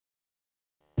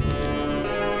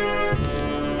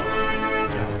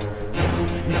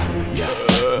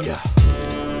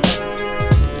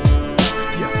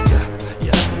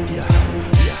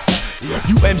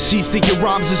MCs think your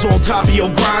rhymes is on top of your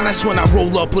grind. That's when I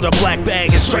roll up with a black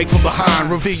bag and strike from behind.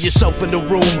 Reveal yourself in the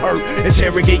room, hurt,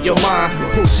 interrogate your mind.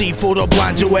 Proceed for the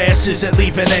blind your asses and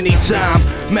leave at any time.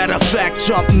 Matter of fact,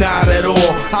 jump not at all.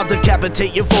 I'll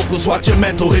decapitate your vocals, watch your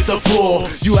mental hit the floor.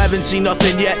 You haven't seen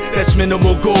nothing yet, that's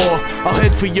minimal gore. I'll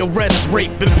head for your rest,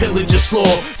 rape and pillage your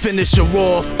slaw. Finish her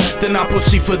off, then I'll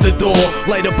proceed for the door.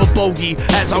 Light up a bogey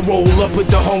as I roll up with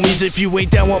the homies. If you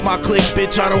ain't down with my clique,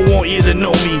 bitch, I don't want you to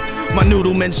know me. My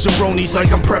noodle men's jabroni's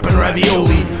like I'm prepping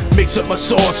ravioli. Mix up my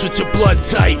sauce with your blood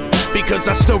type, because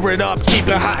I stir it up, keep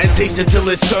it hot and taste it till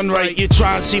it's done right. You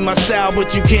try and see my style,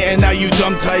 but you can't, now you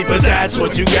dumb type. But that's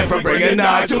what you get for bringing a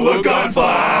knife to a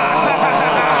gunfight.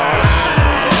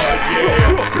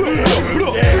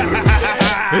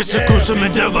 It's a gruesome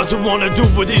endeavor to wanna do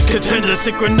with these contenders.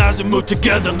 Synchronize and move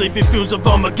together, leaving fumes of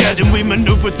Armageddon. We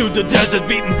maneuver through the desert,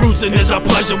 beating, bruising is our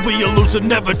pleasure. We elusive,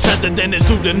 never tethered, then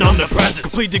exuding omnipresent.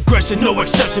 Complete aggression, no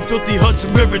exception. Filthy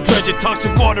Hudson River dredging,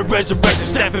 toxic water resurrection,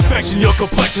 staph infection. Your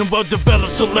complexion,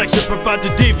 well-developed selection provides a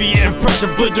deviant impression.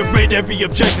 Obliterate every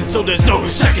objection, so there's no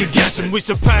second guessing. We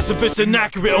surpass if it's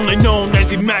inaccurate, only known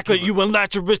as immaculate. You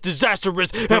unlaterous, disastrous,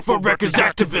 and for records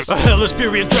activists. A hellish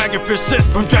fury and dragonfish sent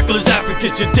from Dracula's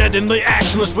advocates. You're dead and lay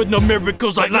actionless with no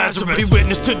miracles like Lazarus. Be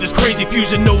witness to this crazy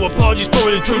fusion, no apologies for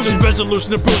intrusion.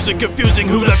 Resolution of bruising, confusing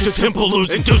who left your temple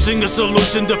loose. Inducing a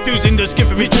solution, diffusing the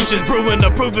skipping me tuitions. Brewing a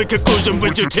proven conclusion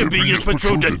with your tibias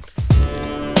protruding.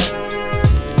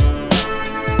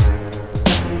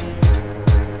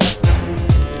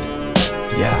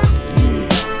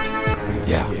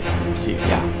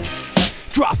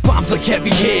 Drop bombs like heavy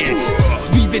hands,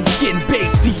 leaving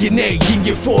skin-based DNA in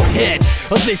your foreheads.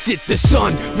 Elicit the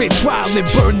sun, rain trial and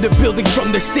burn the building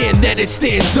from the sand that it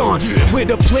stands on.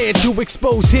 With a plan to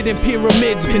expose hidden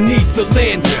pyramids beneath the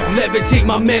land. Levitate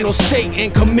my mental state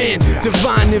and command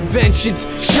divine inventions.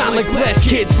 Shine like blessed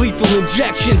kids, lethal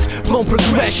injections. Blown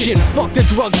progression, fuck the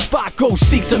drug spot, go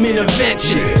seek some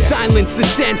intervention. Silence the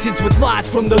sentence with lies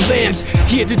from the lambs.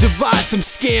 Here to devise some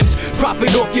scams,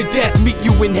 profit off your death, meet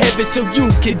you in heaven so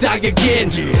you can die again.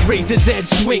 Razor's edge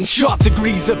swing, sharp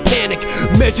degrees of panic.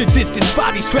 Measure distance,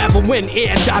 bodies travel when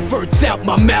air diverts out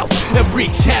my mouth and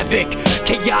wreaks havoc.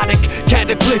 Chaotic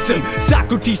cataclysm,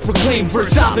 Socrates proclaimed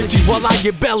versology while I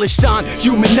embellished on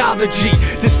humanology.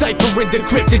 Deciphering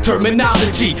decrypted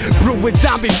terminology, brewing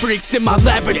zombie freaks in my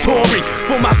laboratory.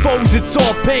 For my foes it's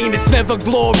all pain, it's never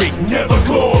glory. Never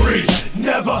glory,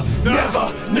 never,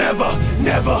 never, never,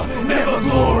 never, never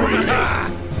glory.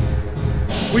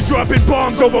 We dropping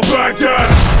bombs over Baghdad,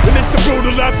 and it's the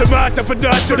brutal aftermath of a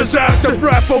natural disaster.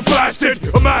 Wrathful bastard,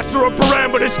 a master of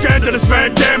parameters, scandalous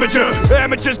man damager.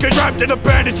 Amateurs get wrapped in a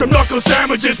bandage from knuckle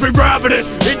sandwiches. We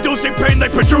ravenous, inducing pain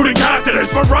like protruding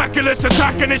catheters. Miraculous,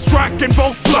 attacking his track,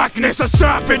 invoke blackness. A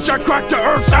savage, I crack the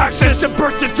earth's axis and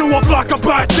burst into a flock of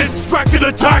bats.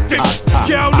 Dracula tactics,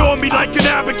 count on me like an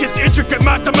abacus. Intricate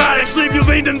mathematics, leave you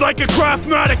leaning like a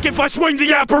craftmatic if I swing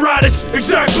the apparatus.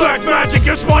 Exact black magic,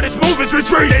 your smartest move is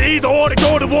retreat. Either or to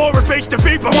go to war or face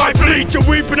defeat by my fleet. You're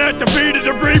weeping at the feet of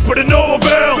the reaper to no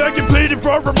avail. Begging, pleading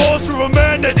for remorse from a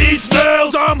man that eats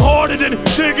nails. I'm harder than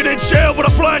digging in shale with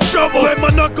a flat shovel. And my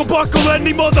knuckle buckle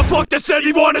any motherfucker that said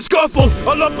he wanna scuffle.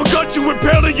 I'll uppercut you,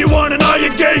 impaling you on an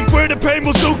iron gate, where the pain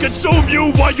will soon consume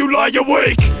you while you lie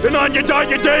awake. And on your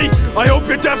dying day, I hope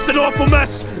your death's an awful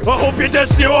mess. I hope your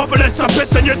death's the awfulest. I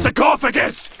piss in your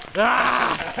sarcophagus.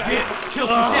 Yeah, tilt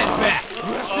his head back.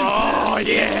 Rest in peace. Oh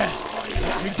yeah.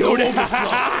 We do it.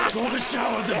 Go to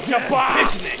shower the dead body.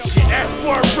 Listen that shit.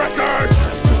 F-word record.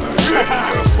 You're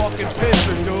a fucking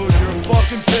pisser, dude. You're a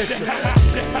fucking pisser.